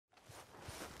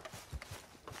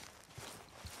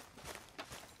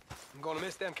I'm gonna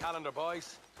miss them Callander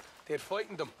boys. They'd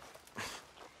fighting them.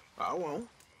 I won't.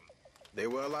 They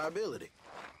were a liability.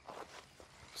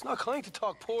 It's not kind to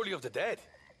talk poorly of the dead.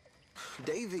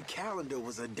 David Callander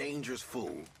was a dangerous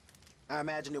fool. I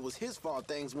imagine it was his fault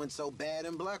things went so bad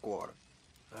in Blackwater.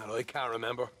 Well, I can't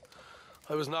remember.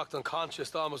 I was knocked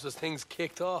unconscious almost as things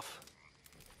kicked off.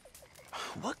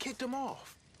 What kicked him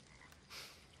off?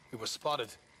 We were spotted.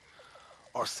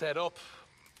 Or set up.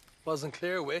 Wasn't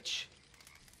clear which.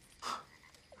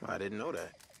 I didn't know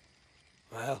that.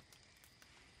 Well,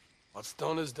 what's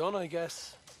done is done, I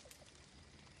guess.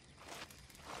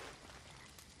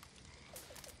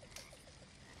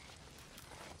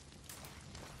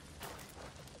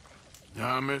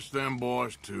 I miss them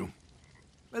boys, too.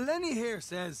 Well, Lenny here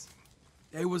says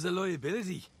they was a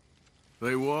liability.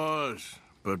 They was,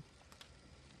 but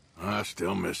I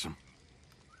still miss them.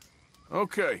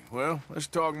 Okay, well, let's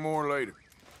talk more later.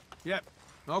 Yep,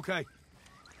 okay.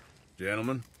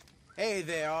 Gentlemen, Hey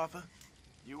there, Arthur.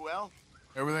 You well?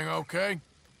 everything okay?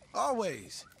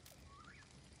 Always.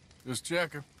 Just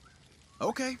checking.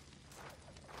 Okay.